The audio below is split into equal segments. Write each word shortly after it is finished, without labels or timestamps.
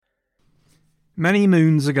Many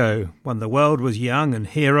moons ago, when the world was young and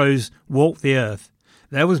heroes walked the earth,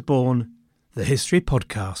 there was born the History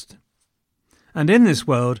Podcast. And in this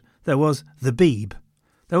world, there was the Beeb.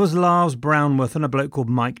 There was Lars Brownworth and a bloke called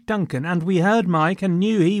Mike Duncan, and we heard Mike and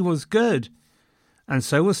knew he was good. And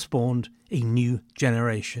so was spawned a new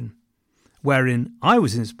generation, wherein I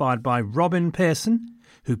was inspired by Robin Pearson,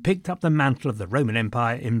 who picked up the mantle of the Roman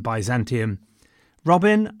Empire in Byzantium.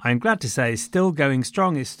 Robin, I'm glad to say, is still going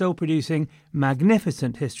strong, is still producing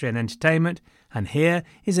magnificent history and entertainment, and here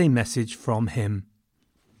is a message from him.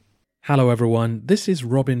 Hello everyone, this is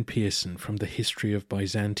Robin Pearson from the History of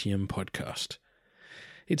Byzantium podcast.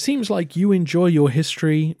 It seems like you enjoy your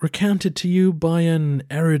history recounted to you by an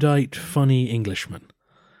erudite, funny Englishman.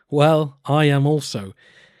 Well, I am also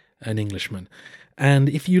an Englishman. And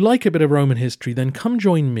if you like a bit of Roman history, then come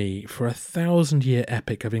join me for a 1,000-year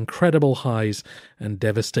epic of incredible highs and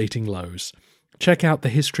devastating lows. Check out The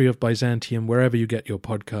History of Byzantium wherever you get your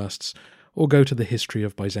podcasts, or go to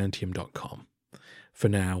thehistoryofbyzantium.com. For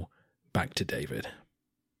now, back to David.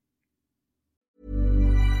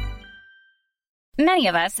 Many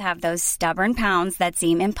of us have those stubborn pounds that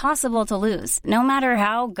seem impossible to lose, no matter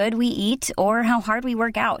how good we eat or how hard we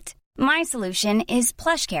work out. My solution is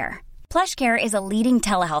PlushCare. PlushCare is a leading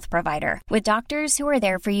telehealth provider with doctors who are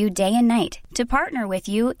there for you day and night to partner with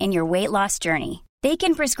you in your weight loss journey. They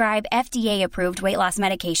can prescribe FDA-approved weight loss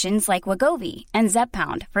medications like Wegovy and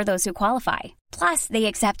Zepbound for those who qualify. Plus, they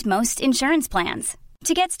accept most insurance plans.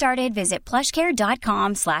 To get started, visit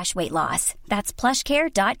plushcare.com/weightloss. That's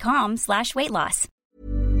plushcare.com/weightloss.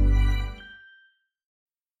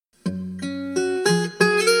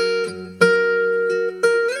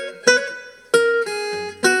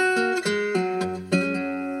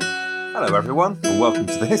 Hello everyone, and welcome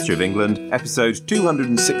to the History of England, episode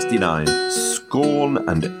 269, Scorn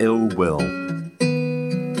and Ill Will.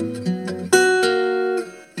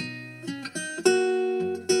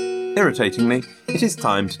 Irritatingly, it is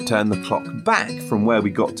time to turn the clock back from where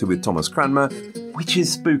we got to with Thomas Cranmer, which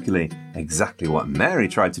is spookily exactly what Mary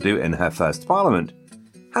tried to do in her first parliament.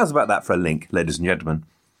 How's about that for a link, ladies and gentlemen?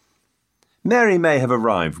 Mary may have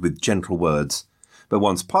arrived with gentle words, but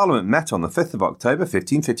once Parliament met on the 5th of October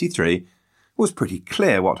 1553, it was pretty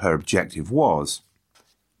clear what her objective was.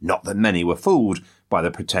 Not that many were fooled by the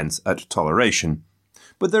pretence at toleration,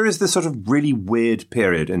 but there is this sort of really weird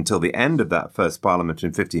period until the end of that first Parliament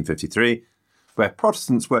in 1553, where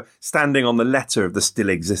Protestants were standing on the letter of the still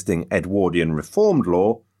existing Edwardian Reformed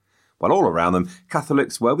law, while all around them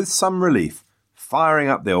Catholics were with some relief, firing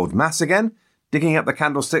up the old Mass again, digging up the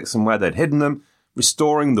candlesticks from where they'd hidden them,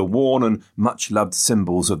 restoring the worn and much-loved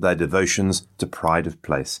symbols of their devotions to pride of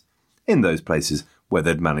place, in those places where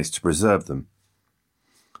they'd managed to preserve them.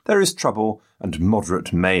 There is trouble and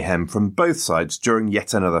moderate mayhem from both sides during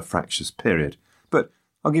yet another fractious period, but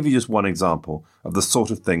I'll give you just one example of the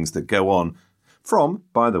sort of things that go on from,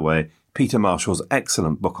 by the way, Peter Marshall's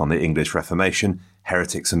excellent book on the English Reformation,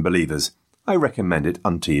 Heretics and Believers. I recommend it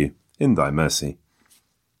unto you, in thy mercy.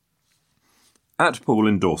 At Poole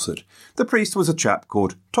in Dorset, the priest was a chap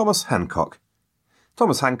called Thomas Hancock.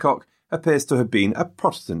 Thomas Hancock appears to have been a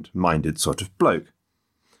Protestant-minded sort of bloke.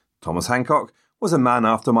 Thomas Hancock was a man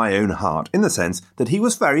after my own heart in the sense that he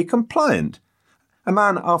was very compliant. A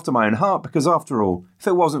man after my own heart because, after all, if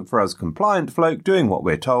it wasn't for us compliant folk doing what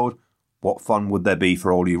we're told, what fun would there be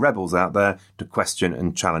for all you rebels out there to question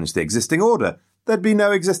and challenge the existing order? There'd be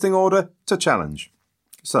no existing order to challenge.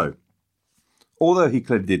 So, although he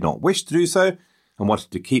clearly did not wish to do so, and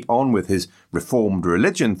wanted to keep on with his reformed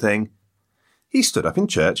religion thing, he stood up in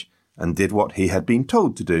church and did what he had been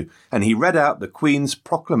told to do, and he read out the Queen's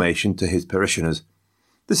proclamation to his parishioners.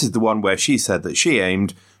 This is the one where she said that she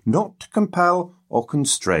aimed not to compel or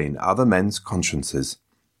constrain other men's consciences.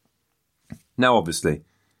 Now, obviously,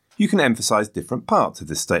 you can emphasise different parts of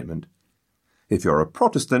this statement. If you're a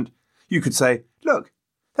Protestant, you could say, look,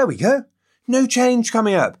 there we go, no change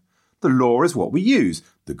coming up. The law is what we use.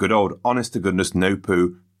 The good old honest-to-goodness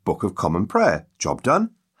no-poo Book of Common Prayer. Job done.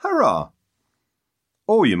 Hurrah!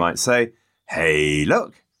 Or you might say, hey,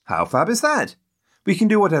 look, how fab is that? We can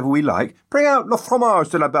do whatever we like. Bring out le fromage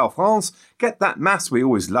de la belle France. Get that mass we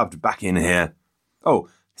always loved back in here. Oh,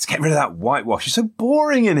 let's get rid of that whitewash. It's so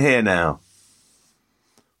boring in here now.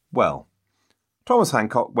 Well, Thomas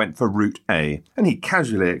Hancock went for route A, and he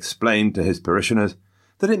casually explained to his parishioners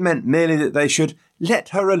that it meant merely that they should let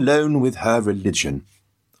her alone with her religion,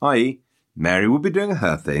 i.e., Mary would be doing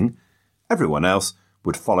her thing, everyone else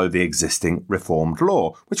would follow the existing reformed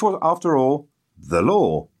law, which was, after all, the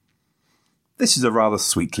law. This is a rather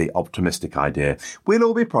sweetly optimistic idea. We'll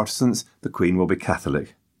all be Protestants, the Queen will be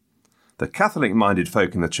Catholic. The Catholic-minded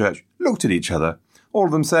folk in the church looked at each other. All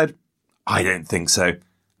of them said, "I don't think so,"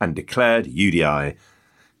 and declared UDI.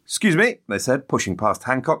 "Excuse me," they said, pushing past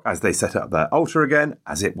Hancock as they set up their altar again,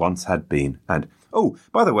 as it once had been. And, "Oh,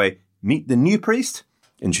 by the way, meet the new priest,"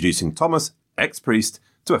 introducing Thomas, ex-priest,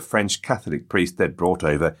 to a French Catholic priest they'd brought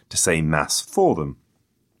over to say Mass for them.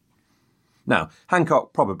 Now,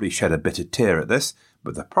 Hancock probably shed a bitter tear at this,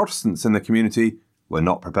 but the Protestants in the community were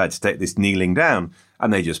not prepared to take this kneeling down,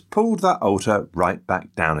 and they just pulled that altar right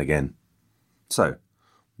back down again. So,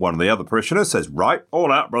 one of the other parishioners says, "Right, all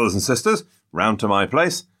out, brothers and sisters, round to my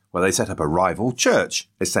place," where they set up a rival church,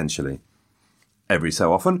 essentially. Every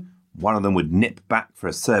so often, one of them would nip back for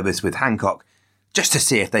a service with Hancock, just to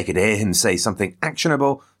see if they could hear him say something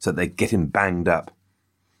actionable so that they'd get him banged up.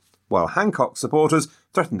 While Hancock's supporters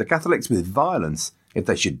threatened the Catholics with violence if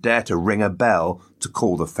they should dare to ring a bell to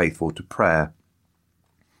call the faithful to prayer.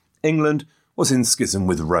 England was in schism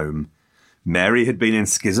with Rome. Mary had been in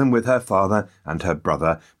schism with her father, and her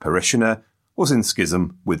brother, parishioner, was in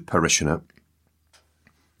schism with parishioner.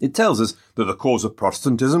 It tells us that the cause of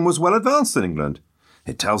Protestantism was well advanced in England.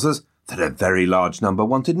 It tells us that a very large number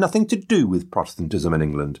wanted nothing to do with Protestantism in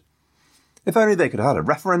England. If only they could have had a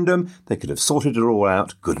referendum, they could have sorted it all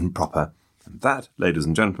out good and proper. And that, ladies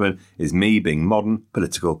and gentlemen, is me being modern,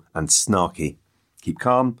 political and snarky. Keep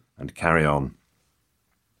calm and carry on.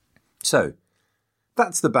 So,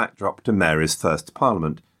 that's the backdrop to Mary's first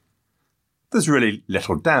Parliament. There's really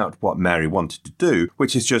little doubt what Mary wanted to do,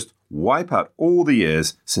 which is just wipe out all the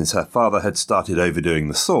years since her father had started overdoing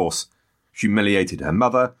the sauce, humiliated her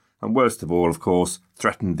mother, and worst of all, of course,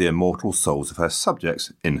 threatened the immortal souls of her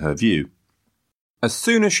subjects, in her view. As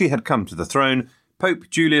soon as she had come to the throne, Pope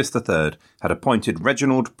Julius III had appointed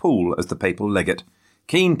Reginald Pole as the papal legate,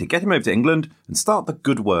 keen to get him over to England and start the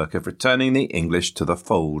good work of returning the English to the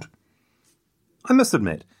fold. I must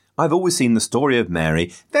admit, I've always seen the story of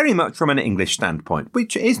Mary very much from an English standpoint,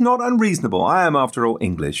 which is not unreasonable. I am, after all,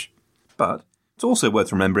 English. But it's also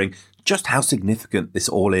worth remembering just how significant this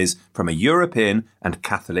all is from a European and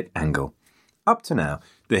Catholic angle. Up to now,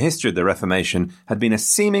 the history of the Reformation had been a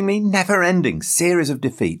seemingly never-ending series of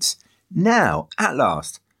defeats. Now, at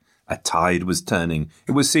last, a tide was turning.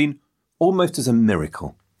 It was seen almost as a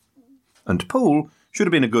miracle. And Pole should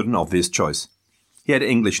have been a good and obvious choice. He had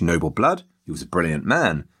English noble blood, he was a brilliant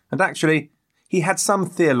man, and actually, he had some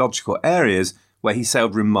theological areas where he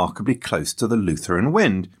sailed remarkably close to the Lutheran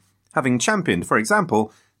wind, having championed, for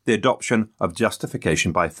example, the adoption of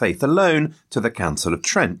justification by faith alone to the Council of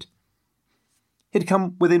Trent. He'd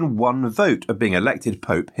come within one vote of being elected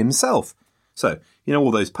Pope himself. So,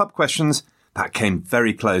 all those pub questions, that came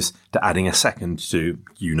very close to adding a second to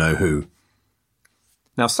you-know-who.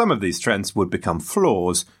 Now, some of these trends would become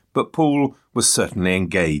flaws, but Pole was certainly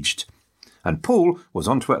engaged. And Pole was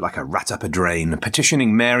onto it like a rat up a drain,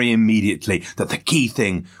 petitioning Mary immediately that the key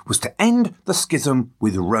thing was to end the schism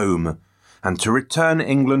with Rome and to return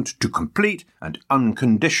England to complete and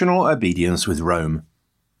unconditional obedience with Rome.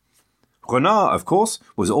 Renard, of course,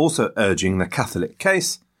 was also urging the Catholic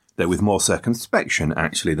case, though with more circumspection,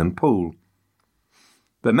 actually, than Pole.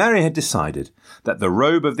 But Mary had decided that the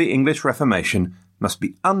robe of the English Reformation must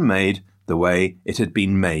be unmade the way it had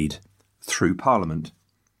been made, through Parliament.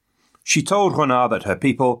 She told Renard that her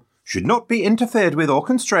people should not be interfered with or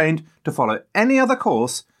constrained to follow any other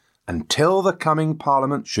course until the coming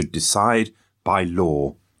Parliament should decide by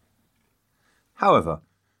law. However,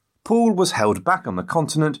 Pole was held back on the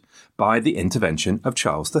continent by the intervention of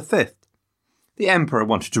Charles V. The Emperor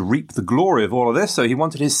wanted to reap the glory of all of this, so he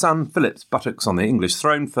wanted his son Philip's buttocks on the English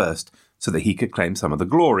throne first, so that he could claim some of the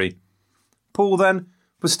glory. Pole, then,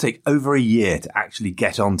 was to take over a year to actually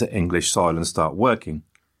get onto English soil and start working.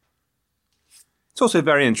 It's also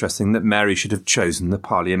very interesting that Mary should have chosen the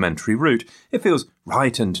parliamentary route. It feels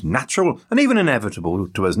right and natural, and even inevitable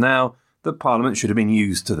to us now, that Parliament should have been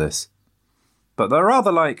used to this. But they're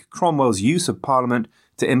rather like Cromwell's use of Parliament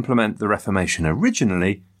to implement the Reformation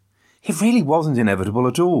originally. It really wasn't inevitable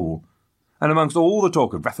at all. And amongst all the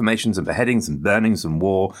talk of reformations and beheadings and burnings and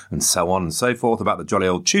war and so on and so forth about the jolly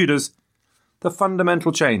old Tudors, the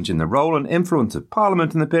fundamental change in the role and influence of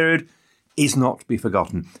Parliament in the period is not to be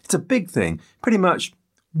forgotten. It's a big thing, pretty much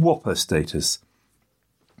whopper status.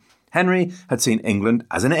 Henry had seen England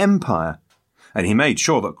as an empire, and he made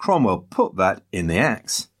sure that Cromwell put that in the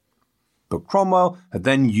Acts. But Cromwell had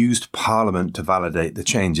then used Parliament to validate the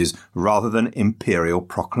changes rather than imperial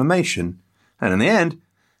proclamation, and in the end, it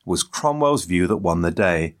was Cromwell's view that won the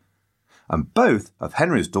day. And both of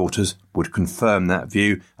Henry's daughters would confirm that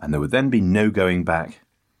view, and there would then be no going back.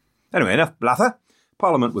 Anyway, enough blather.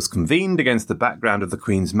 Parliament was convened against the background of the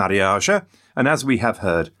Queen's mariage, and as we have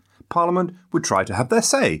heard, Parliament would try to have their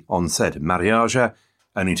say on said mariage,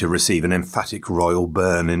 only to receive an emphatic royal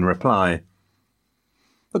burn in reply.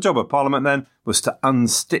 The job of Parliament, then, was to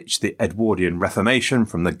unstitch the Edwardian Reformation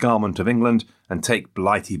from the garment of England and take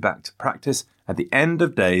Blighty back to practice at the end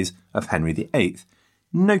of days of Henry VIII.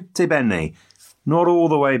 Nota bene, not all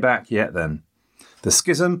the way back yet then. The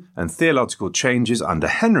schism and theological changes under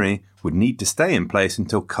Henry would need to stay in place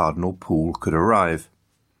until Cardinal Pole could arrive.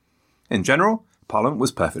 In general, Parliament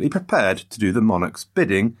was perfectly prepared to do the monarch's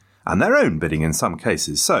bidding, and their own bidding in some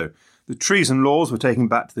cases, so the treason laws were taken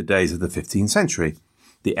back to the days of the 15th century.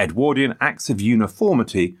 The Edwardian Acts of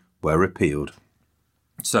Uniformity were repealed.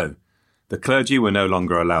 So, the clergy were no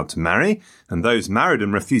longer allowed to marry, and those married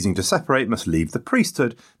and refusing to separate must leave the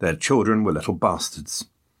priesthood. Their children were little bastards.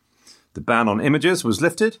 The ban on images was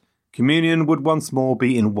lifted. Communion would once more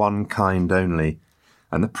be in one kind only.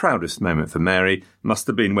 And the proudest moment for Mary must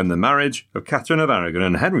have been when the marriage of Catherine of Aragon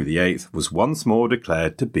and Henry VIII was once more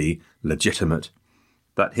declared to be legitimate.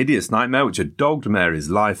 That hideous nightmare which had dogged Mary's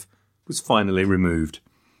life was finally removed.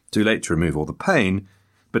 Too late to remove all the pain,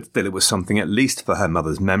 but still it was something at least for her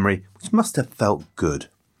mother's memory, which must have felt good.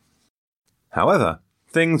 However,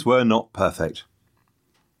 things were not perfect.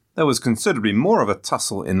 There was considerably more of a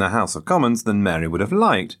tussle in the House of Commons than Mary would have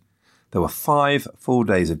liked. There were 5 full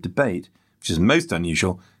days of debate, which is most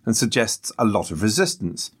unusual and suggests a lot of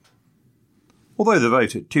resistance. Although the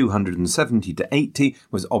vote at 270 to 80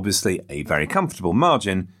 was obviously a very comfortable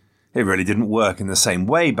margin, it really didn't work in the same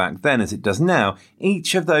way back then as it does now.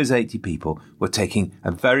 Each of those 80 people were taking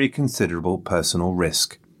a very considerable personal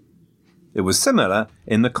risk. It was similar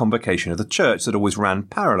in the convocation of the church that always ran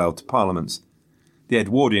parallel to parliaments. The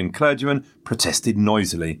Edwardian clergymen protested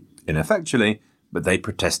noisily, ineffectually, but they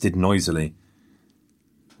protested noisily.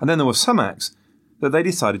 And then there were some acts that they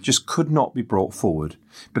decided just could not be brought forward,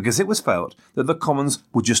 because it was felt that the Commons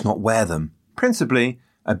would just not wear them, principally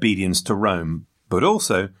obedience to Rome, but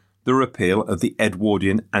also the repeal of the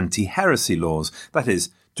Edwardian anti-heresy laws, that is,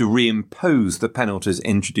 to reimpose the penalties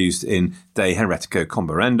introduced in De Heretico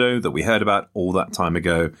Comburendo that we heard about all that time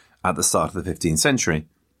ago at the start of the 15th century.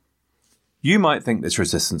 You might think this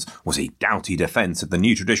resistance was a doughty defence of the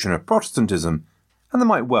new tradition of Protestantism, and there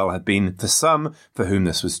might well have been for some for whom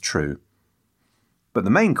this was true. But the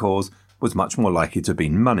main cause was much more likely to have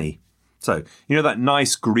been money. So, you know that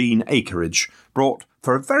nice green acreage brought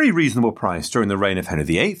for a very reasonable price during the reign of Henry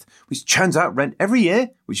VIII, which churns out rent every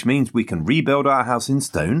year, which means we can rebuild our house in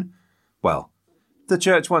stone? Well, the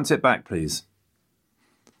church wants it back, please.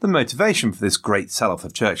 The motivation for this great sell-off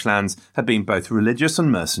of church lands had been both religious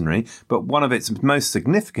and mercenary, but one of its most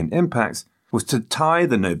significant impacts was to tie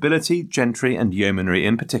the nobility, gentry and yeomanry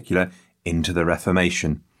in particular into the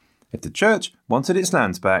Reformation. If the church wanted its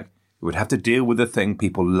lands back, it would have to deal with the thing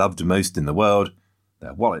people loved most in the world,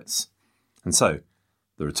 their wallets. And so,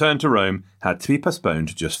 the return to Rome had to be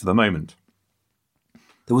postponed just for the moment.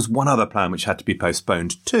 There was one other plan which had to be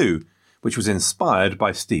postponed too, which was inspired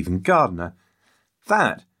by Stephen Gardiner.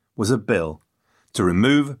 That was a bill to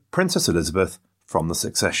remove Princess Elizabeth from the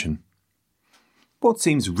succession. What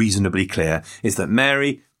seems reasonably clear is that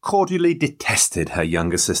Mary cordially detested her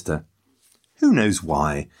younger sister. Who knows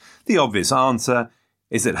why? The obvious answer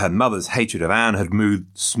is that her mother's hatred of Anne had moved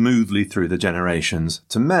smoothly through the generations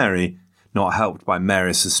to Mary, not helped by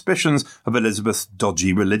Mary's suspicions of Elizabeth's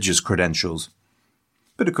dodgy religious credentials.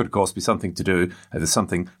 But it could, of course, be something to do with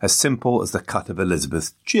something as simple as the cut of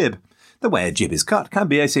Elizabeth's jib. The way a jib is cut can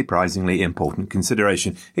be a surprisingly important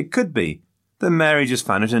consideration. It could be that Mary just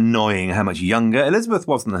found it annoying how much younger Elizabeth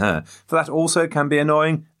was than her, for that also can be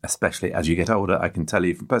annoying, especially as you get older. I can tell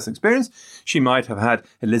you from personal experience, she might have had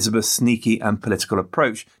Elizabeth's sneaky and political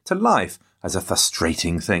approach to life as a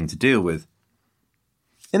frustrating thing to deal with.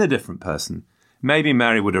 In a different person, maybe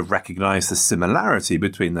Mary would have recognised the similarity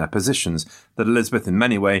between their positions, that Elizabeth in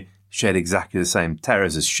many ways shared exactly the same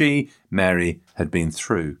terrors as Mary, had been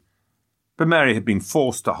through. But Mary had been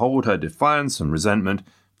forced to hold her defiance and resentment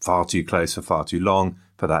far too close for far too long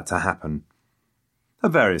for that to happen. At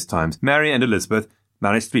various times, Mary and Elizabeth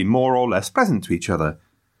managed to be more or less pleasant to each other,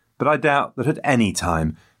 but I doubt that at any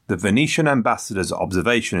time the Venetian ambassador's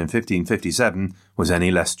observation in 1557 was any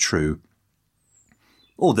less true.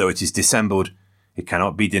 Although it is dissembled, it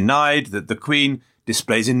cannot be denied that the Queen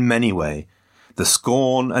displays in many ways the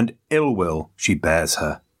scorn and ill will she bears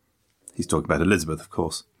her. He's talking about Elizabeth, of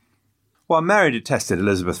course. While Mary detested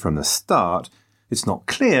Elizabeth from the start, it's not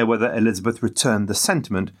clear whether Elizabeth returned the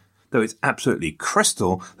sentiment, though it's absolutely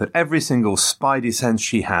crystal that every single spidey sense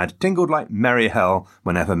she had tingled like merry hell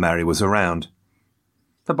whenever Mary was around.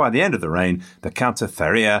 But by the end of the reign, the Count of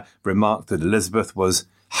Feria remarked that Elizabeth was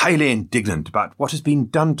highly indignant about what has been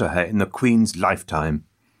done to her in the Queen's lifetime.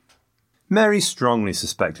 Mary strongly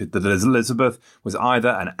suspected that Elizabeth was either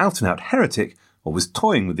an out-and-out heretic or was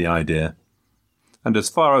toying with the idea. And as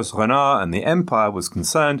far as Renard and the Empire was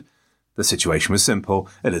concerned, the situation was simple.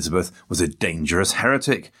 Elizabeth was a dangerous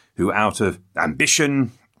heretic who, out of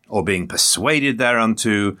ambition or being persuaded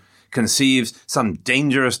thereunto, conceives some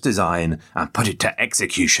dangerous design and put it to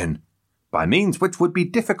execution, by means which would be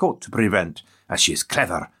difficult to prevent, as she is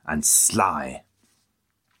clever and sly.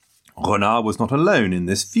 Renard was not alone in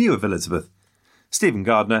this view of Elizabeth. Stephen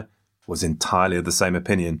Gardiner was entirely of the same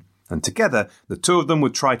opinion, and together the two of them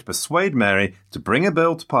would try to persuade Mary to bring a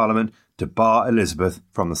bill to Parliament to bar Elizabeth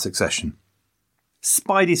from the succession.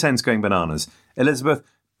 Spidey sense going bananas, Elizabeth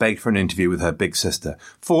begged for an interview with her big sister,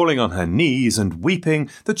 falling on her knees and weeping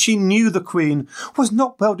that she knew the Queen was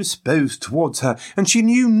not well disposed towards her, and she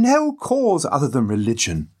knew no cause other than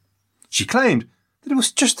religion. She claimed that it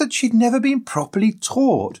was just that she'd never been properly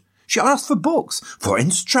taught. She asked for books, for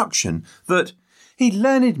instruction, that a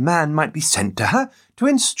learned man might be sent to her to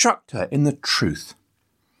instruct her in the truth.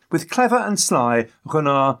 With clever and sly,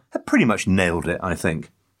 Renard had pretty much nailed it, I think.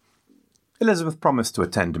 Elizabeth promised to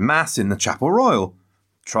attend Mass in the Chapel Royal,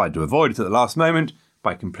 tried to avoid it at the last moment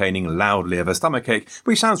by complaining loudly of her stomachache,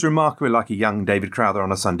 which sounds remarkably like a young David Crowther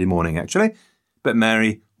on a Sunday morning, actually, but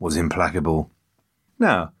Mary was implacable.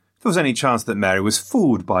 Now, if there was any chance that Mary was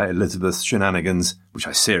fooled by Elizabeth's shenanigans, which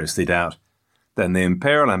I seriously doubt, then the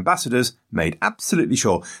Imperial ambassadors made absolutely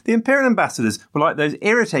sure. The Imperial ambassadors were like those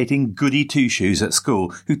irritating goody two-shoes at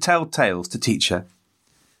school who tell tales to teacher.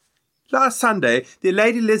 Last Sunday, the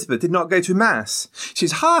Lady Elizabeth did not go to Mass.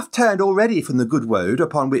 She's half turned already from the good road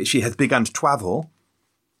upon which she has begun to travel.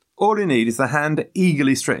 All you need is the hand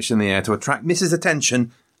eagerly stretched in the air to attract Mrs.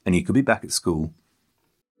 Attention, and you could be back at school.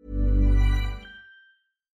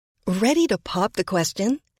 Ready to pop the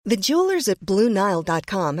question? The jewelers at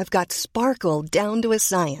BlueNile.com have got sparkle down to a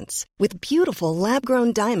science with beautiful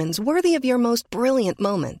lab-grown diamonds worthy of your most brilliant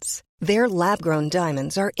moments. Their lab-grown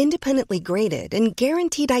diamonds are independently graded and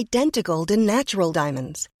guaranteed identical to natural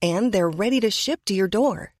diamonds, and they're ready to ship to your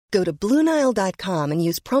door. Go to BlueNile.com and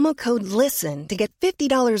use promo code LISTEN to get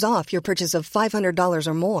 $50 off your purchase of $500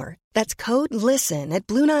 or more. That's code LISTEN at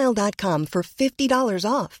BlueNile.com for $50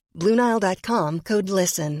 off. BlueNile.com, code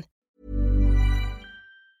LISTEN.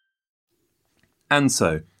 And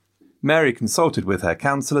so, Mary consulted with her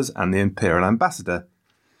councillors and the Imperial ambassador.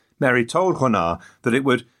 Mary told Renard that it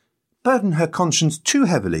would burden her conscience too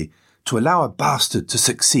heavily to allow a bastard to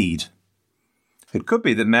succeed. It could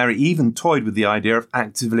be that Mary even toyed with the idea of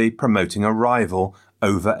actively promoting a rival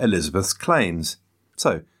over Elizabeth's claims.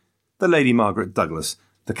 So, the Lady Margaret Douglas,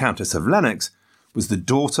 the Countess of Lennox, was the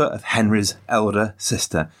daughter of Henry's elder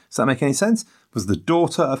sister. Does that make any sense? Was the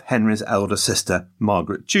daughter of Henry's elder sister,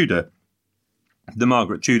 Margaret Tudor. The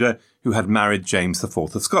Margaret Tudor who had married James IV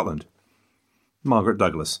of Scotland. Margaret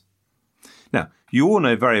Douglas. Now, you all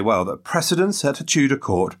know very well that precedence at a Tudor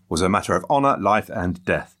court was a matter of honour, life and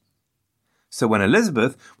death. So when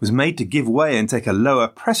Elizabeth was made to give way and take a lower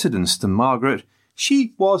precedence to Margaret,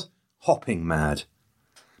 she was hopping mad.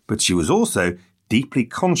 But she was also deeply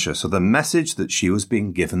conscious of the message that she was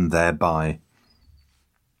being given thereby.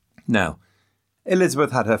 Now,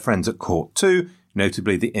 Elizabeth had her friends at court too,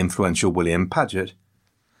 notably the influential William Paget,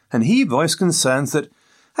 and he voiced concerns that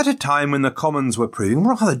at a time when the Commons were proving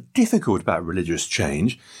rather difficult about religious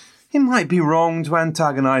change, it might be wrong to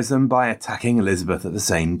antagonise them by attacking Elizabeth at the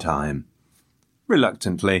same time.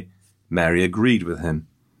 Reluctantly, Mary agreed with him.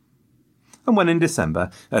 And when in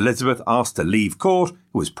December Elizabeth asked to leave court, it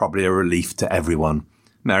was probably a relief to everyone.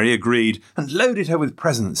 Mary agreed and loaded her with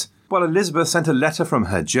presents, while Elizabeth sent a letter from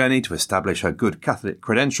her journey to establish her good Catholic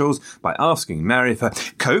credentials by asking Mary for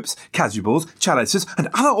copes, chasubles, chalices and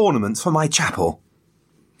other ornaments for my chapel.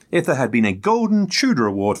 If there had been a golden Tudor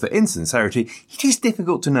award for insincerity, it is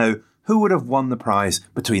difficult to know who would have won the prize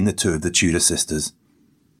between the two of the Tudor sisters.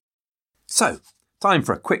 So, time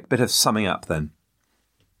for a quick bit of summing up then.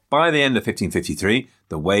 By the end of 1553,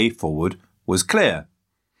 the way forward was clear.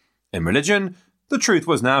 In religion, the truth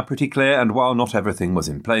was now pretty clear, and while not everything was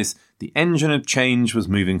in place, the engine of change was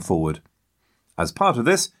moving forward. As part of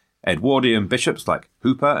this, Edwardian bishops like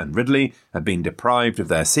Hooper and Ridley had been deprived of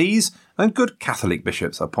their sees, and good Catholic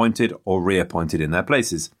bishops appointed or reappointed in their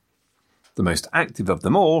places. The most active of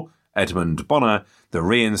them all, Edmund Bonner, the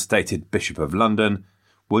reinstated Bishop of London,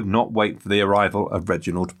 would not wait for the arrival of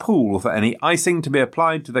Reginald Pole for any icing to be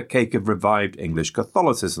applied to the cake of revived English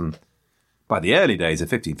Catholicism. By the early days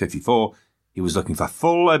of 1554, he was looking for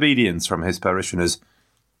full obedience from his parishioners,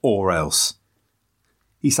 or else.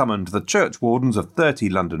 He summoned the churchwardens of 30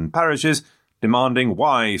 London parishes demanding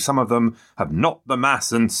why some of them have not the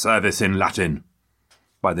Mass and service in Latin.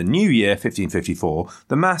 By the new year 1554,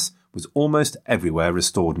 the Mass was almost everywhere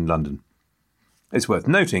restored in London. It's worth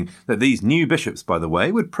noting that these new bishops, by the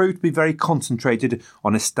way, would prove to be very concentrated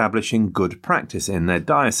on establishing good practice in their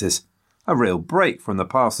diocese, a real break from the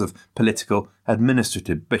past of political,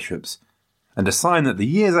 administrative bishops, and a sign that the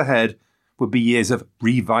years ahead would be years of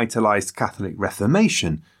revitalised Catholic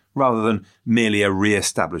Reformation rather than merely a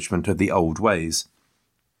re-establishment of the old ways.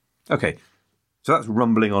 OK, so that's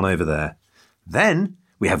rumbling on over there. Then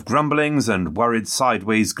we have grumblings and worried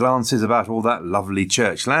sideways glances about all that lovely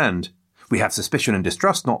church land. We have suspicion and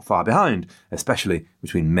distrust not far behind, especially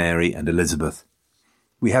between Mary and Elizabeth.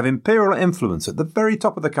 We have imperial influence at the very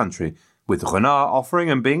top of the country, with Renard offering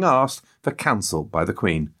and being asked for counsel by the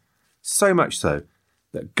Queen. So much so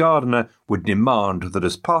that Gardiner would demand that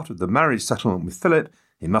as part of the marriage settlement with Philip,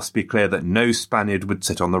 it must be clear that no Spaniard would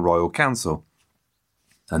sit on the royal council.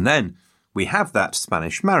 And then we have that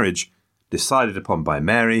Spanish marriage, decided upon by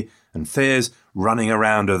Mary, and fears running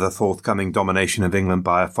around of the forthcoming domination of England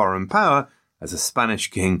by a foreign power as a Spanish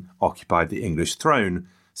king occupied the English throne.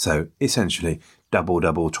 So, essentially,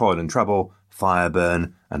 double toil and trouble, fire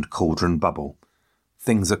burn and cauldron bubble.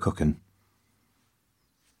 Things are cooking.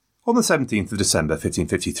 On the 17th of December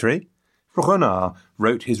 1553, Renard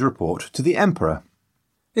wrote his report to the Emperor.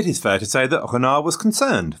 It is fair to say that Renard was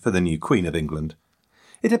concerned for the new Queen of England.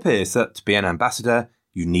 It appears that to be an ambassador,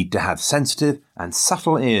 you need to have sensitive and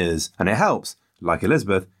subtle ears, and it helps, like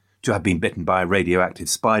Elizabeth, to have been bitten by a radioactive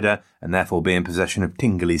spider and therefore be in possession of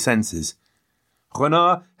tingly senses.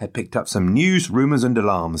 Renard had picked up some news, rumours and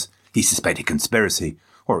alarms. He suspected conspiracy,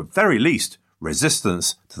 or at very least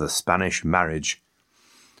resistance to the Spanish marriage.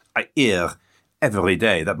 I hear every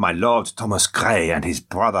day that my Lord Thomas Grey and his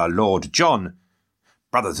brother Lord John,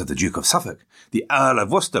 brothers of the Duke of Suffolk, the Earl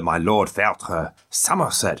of Worcester, my Lord Fertre,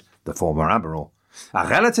 Somerset, the former admiral, a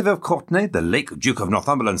relative of Courtenay, the late Duke of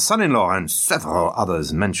Northumberland's son-in-law, and several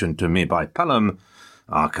others mentioned to me by Pelham,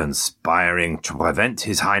 are conspiring to prevent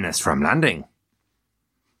His Highness from landing.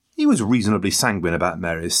 He was reasonably sanguine about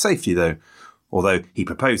Mary's safety, although he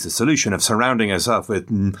proposed the solution of surrounding herself with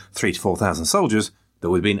 3,000 to 4,000 soldiers that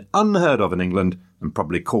would have been unheard of in England and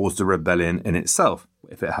probably caused a rebellion in itself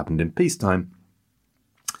if it happened in peacetime.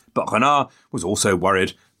 But Renard was also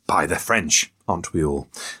worried by the French, aren't we all,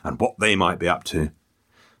 and what they might be up to.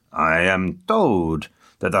 I am told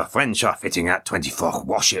that the French are fitting out 24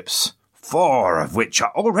 warships, 4 of which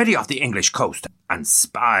are already off the English coast, and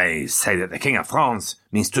spies say that the King of France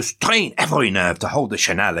means to strain every nerve to hold the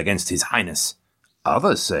Channel against His Highness.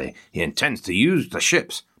 Others say he intends to use the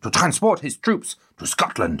ships to transport his troops to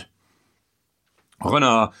Scotland.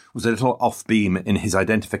 Renard was a little off-beam in his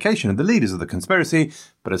identification of the leaders of the conspiracy,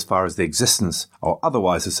 but as far as the existence or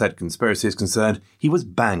otherwise of said conspiracy is concerned, he was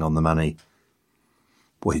bang on the money.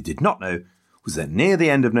 What he did not know was that near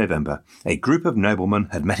the end of November, a group of noblemen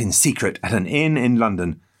had met in secret at an inn in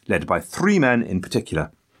London, led by 3 men in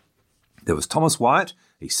particular. There was Thomas Wyatt,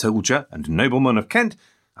 a soldier and nobleman of Kent,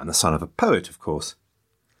 and the son of a poet, of course.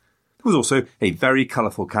 There was also a very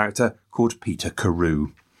colourful character called Peter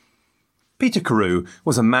Carew. Peter Carew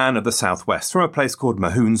was a man of the southwest from a place called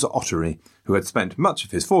Mahoun's Ottery, who had spent much of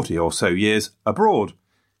his 40 or so years abroad,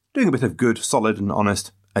 doing a bit of good, solid and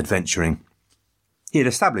honest adventuring. He had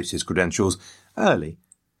established his credentials early.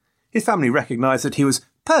 His family recognised that he was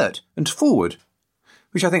pert and forward,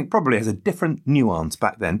 which I think probably has a different nuance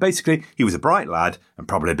back then. Basically, he was a bright lad and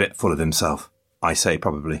probably a bit full of himself. I say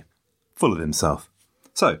probably. Full of himself.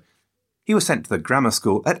 So, he was sent to the grammar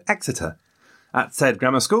school at Exeter. At said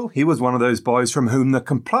grammar school, he was one of those boys from whom the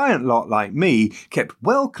compliant lot like me kept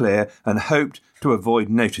well clear and hoped to avoid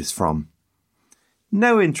notice from.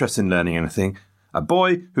 No interest in learning anything. A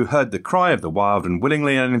boy who heard the cry of the wild and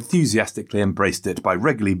willingly and enthusiastically embraced it by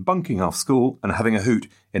regularly bunking off school and having a hoot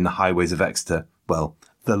in the highways of Exeter. Well,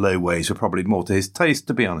 the low ways were probably more to his taste,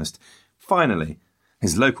 to be honest. Finally,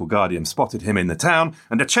 his local guardian spotted him in the town,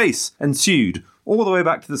 and a chase ensued all the way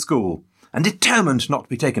back to the school. And determined not to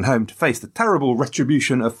be taken home to face the terrible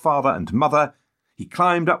retribution of father and mother, he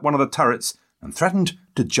climbed up one of the turrets and threatened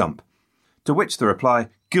to jump. To which the reply,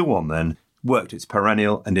 "Go on then," worked its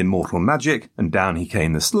perennial and immortal magic, and down he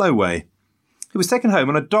came the slow way. He was taken home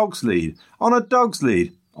on a dog's lead. On a dog's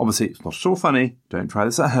lead! Obviously, it's not at all funny. Don't try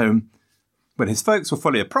this at home. When his folks were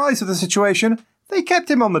fully apprised of the situation, they kept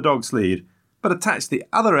him on the dog's lead, but attached the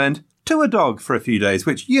other end to a dog for a few days,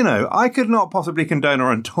 which, I could not possibly condone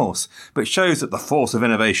or endorse, but shows that the force of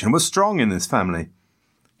innovation was strong in this family.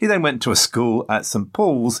 He then went to a school at St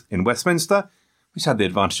Paul's in Westminster, which had the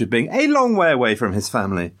advantage of being a long way away from his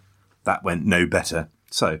family. That went no better.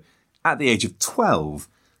 So, At the age of 12,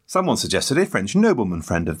 someone suggested a French nobleman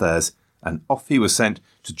friend of theirs, and off he was sent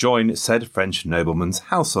to join said French nobleman's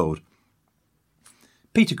household.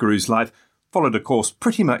 Peter Carew's life followed a course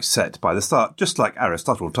pretty much set by the start, just like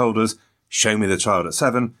Aristotle told us, show me the child at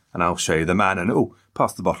 7 and I'll show you the man, and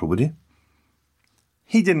pass the bottle, would you?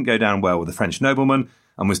 He didn't go down well with the French nobleman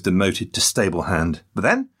and was demoted to stable hand, but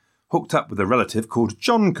then hooked up with a relative called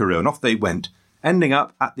John Carew, and off they went, ending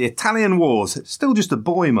up at the Italian Wars, still just a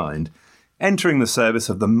boy mind, entering the service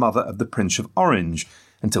of the mother of the Prince of Orange,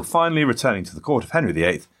 until finally returning to the court of Henry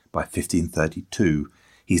VIII by 1532.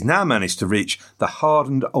 He's now managed to reach the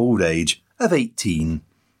hardened old age of 18.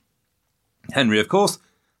 Henry, of course,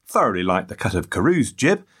 thoroughly liked the cut of Carew's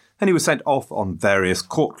jib, and he was sent off on various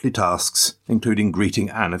courtly tasks, including greeting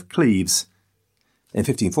Anne of Cleves. In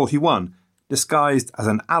 1541, disguised as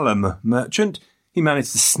an alum merchant, he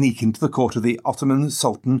managed to sneak into the court of the Ottoman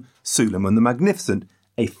Sultan Suleiman the Magnificent,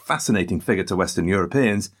 a fascinating figure to Western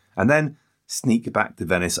Europeans, and then sneak back to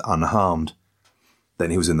Venice unharmed.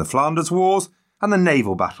 Then he was in the Flanders Wars and the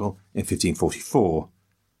naval battle in 1544.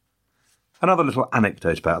 Another little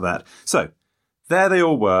anecdote about that. So, there they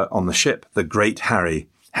all were on the ship the Great Harry.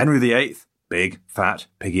 Henry VIII, big, fat,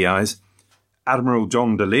 piggy eyes, Admiral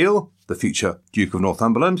John de Lisle, the future Duke of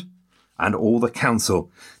Northumberland, and all the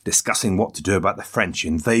council discussing what to do about the French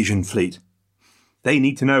invasion fleet. They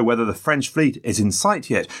need to know whether the French fleet is in sight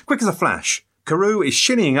yet. Quick as a flash, Carew is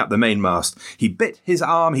shinnying up the mainmast. He bit his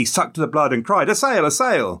arm, he sucked the blood and cried, "A sail, a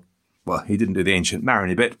sail!" Well, he didn't do the ancient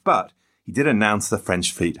mariner bit, but he did announce the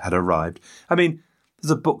French fleet had arrived. I mean,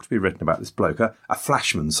 there's a book to be written about this bloke, a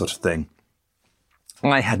flashman sort of thing.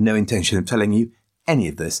 I had no intention of telling you any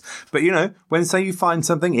of this, but when say you find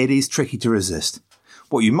something, it is tricky to resist.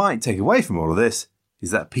 What you might take away from all of this is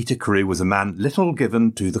that Peter Carew was a man little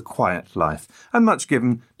given to the quiet life and much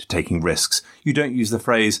given to taking risks. You don't use the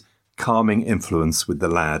phrase calming influence with the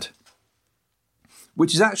lad.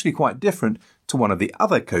 Which is actually quite different to one of the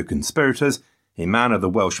other co-conspirators, a man of the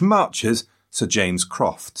Welsh marches, Sir James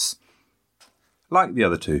Crofts. Like the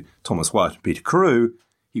other two, Thomas Wyatt and Peter Carew,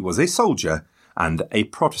 he was a soldier and a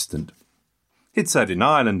Protestant. He'd served in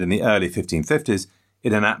Ireland in the early 1550s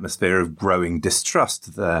in an atmosphere of growing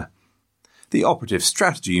distrust there. The operative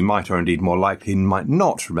strategy you might, or indeed more likely might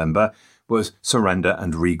not remember, was surrender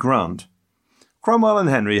and re-grant. Cromwell and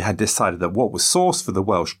Henry had decided that what was sauce for the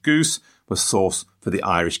Welsh goose was sauce for the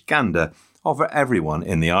Irish gander, offer everyone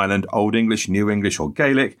in the island, Old English, New English or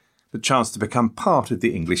Gaelic, the chance to become part of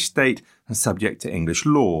the English state and subject to English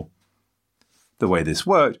law. The way this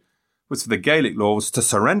worked was for the Gaelic lords to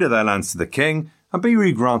surrender their lands to the king and be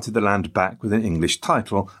re-granted the land back with an English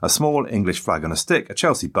title, a small English flag on a stick, a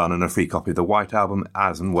Chelsea bun and a free copy of the White Album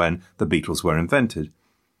as and when the Beatles were invented.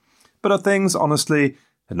 But things, honestly,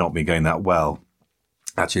 had not been going that well.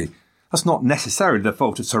 Actually, that's not necessarily the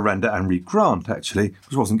fault of surrender and re-grant, actually,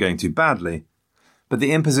 which wasn't going too badly. But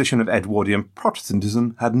the imposition of Edwardian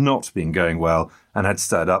Protestantism had not been going well and had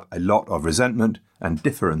stirred up a lot of resentment and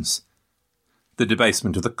difference. The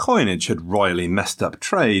debasement of the coinage had royally messed up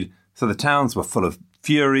trade, so the towns were full of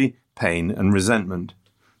fury, pain and resentment.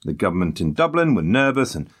 The government in Dublin were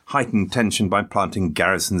nervous and heightened tension by planting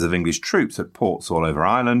garrisons of English troops at ports all over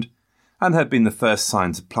Ireland, and had been the first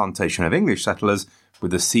signs of plantation of English settlers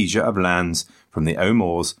with the seizure of lands from the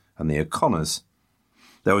O'Moores and the O'Connors.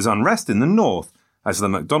 There was unrest in the north, as the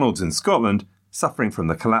MacDonalds in Scotland, suffering from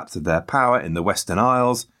the collapse of their power in the Western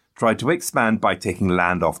Isles, tried to expand by taking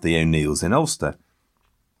land off the O'Neills in Ulster.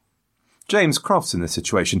 James Crofts in this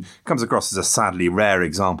situation comes across as a sadly rare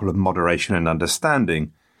example of moderation and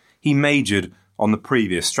understanding. He majored on the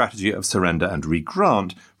previous strategy of surrender and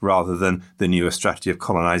re-grant rather than the newer strategy of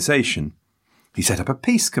colonisation. He set up a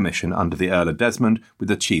peace commission under the Earl of Desmond with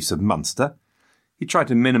the chiefs of Munster. He tried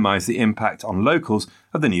to minimise the impact on locals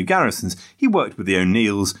of the new garrisons. He worked with the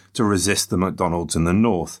O'Neills to resist the MacDonalds in the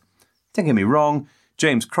north. Don't get me wrong,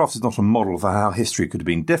 James Crofts is not a model for how history could have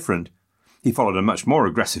been different. He followed a much more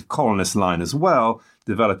aggressive colonist line as well,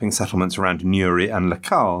 developing settlements around Newry and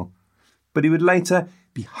Lacal. But he would later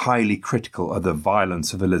be highly critical of the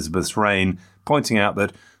violence of Elizabeth's reign, pointing out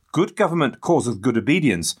that good government causeth good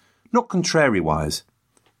obedience, not contrariwise,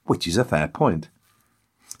 which is a fair point.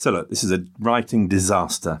 So look, this is a writing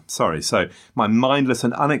disaster. Sorry, so my mindless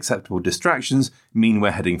and unacceptable distractions mean we're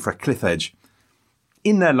heading for a cliff edge.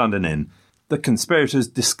 In their London inn, the conspirators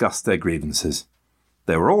discussed their grievances.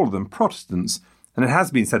 They were all of them Protestants, and it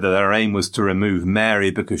has been said that their aim was to remove Mary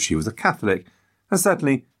because she was a Catholic, and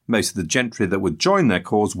certainly most of the gentry that would join their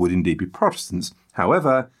cause would indeed be Protestants.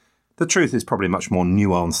 However, the truth is probably much more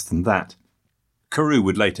nuanced than that. Carew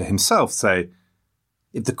would later himself say,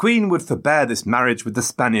 If the Queen would forbear this marriage with the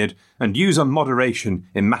Spaniard and use a moderation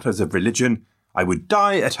in matters of religion, I would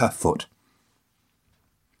die at her foot.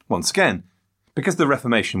 Once again, because the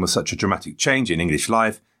Reformation was such a dramatic change in English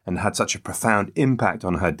life and had such a profound impact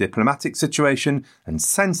on her diplomatic situation and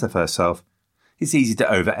sense of herself, it's easy to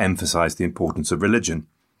overemphasise the importance of religion.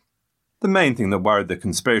 The main thing that worried the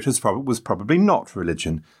conspirators was probably not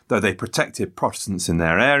religion, though they protected Protestants in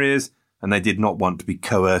their areas and they did not want to be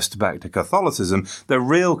coerced back to Catholicism. Their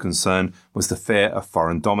real concern was the fear of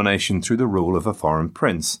foreign domination through the rule of a foreign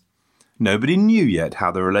prince. Nobody knew yet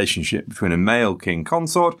how the relationship between a male king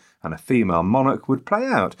consort and a female monarch would play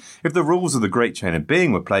out. If the rules of the Great Chain of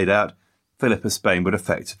Being were played out, Philip of Spain would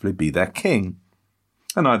effectively be their king.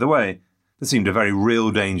 And either way, there seemed a very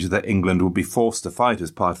real danger that England would be forced to fight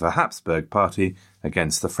as part of the Habsburg party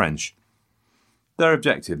against the French. Their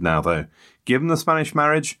objective now, though, given the Spanish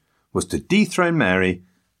marriage, was to dethrone Mary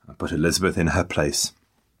and put Elizabeth in her place.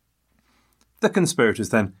 The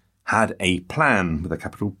conspirators then had a plan with a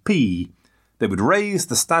capital P. They would raise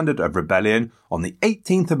the standard of rebellion on the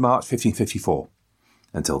 18th of March 1554.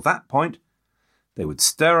 Until that point, they would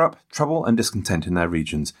stir up trouble and discontent in their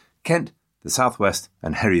regions, Kent, the southwest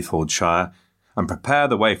and Herefordshire, and prepare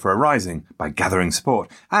the way for a rising by gathering support,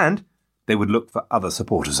 and they would look for other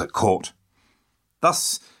supporters at court.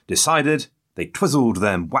 Thus decided, they twizzled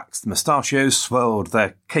their waxed mustachios, swirled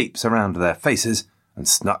their capes around their faces, and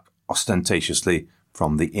snuck ostentatiously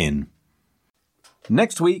from the inn.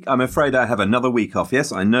 Next week, I'm afraid I have another week off.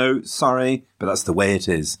 Yes, I know, sorry, but that's the way it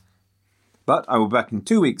is. But I will be back in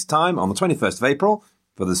 2 weeks' time on the 21st of April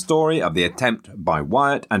for the story of the attempt by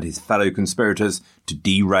Wyatt and his fellow conspirators to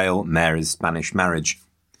derail Mary's Spanish marriage.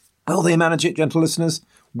 Will they manage it, gentle listeners?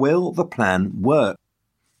 Will the plan work?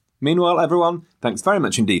 Meanwhile, everyone, thanks very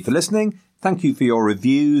much indeed for listening. Thank you for your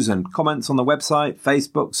reviews and comments on the website,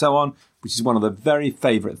 Facebook, so on, which is one of the very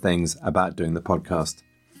favourite things about doing the podcast.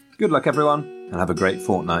 Good luck, everyone, and have a great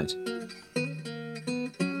fortnight.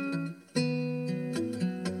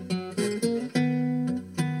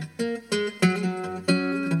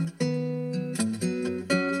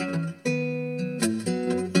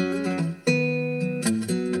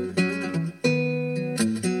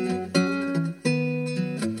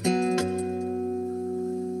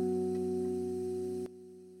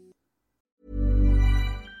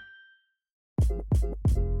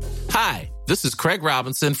 Hi, this is Craig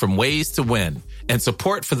Robinson from Ways to Win, and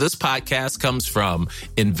support for this podcast comes from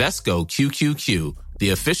Invesco QQQ,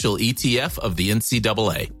 the official ETF of the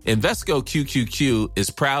NCAA. Invesco QQQ is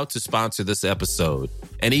proud to sponsor this episode,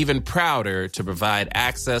 and even prouder to provide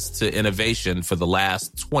access to innovation for the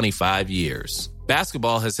last 25 years.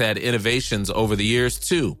 Basketball has had innovations over the years,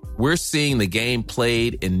 too. We're seeing the game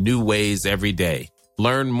played in new ways every day.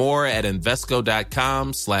 Learn more at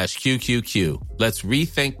Invesco.com/QQQ. Let's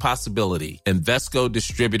rethink possibility. Invesco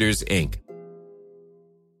Distributors, Inc.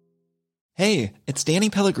 Hey, it's Danny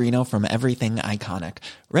Pellegrino from Everything Iconic.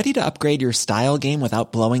 Ready to upgrade your style game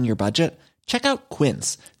without blowing your budget? Check out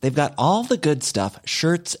Quince. They've got all the good stuff,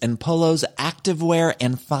 shirts and polos, activewear,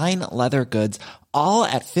 and fine leather goods, all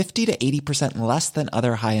at 50 to 80% less than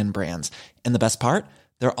other high-end brands. And the best part?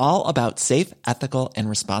 They're all about safe, ethical, and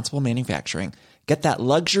responsible manufacturing. Get that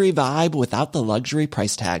luxury vibe without the luxury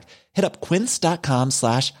price tag. Hit up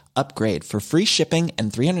quince.com/upgrade for free shipping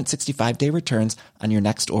and 365-day returns on your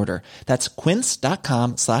next order. That's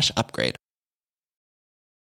quince.com/upgrade.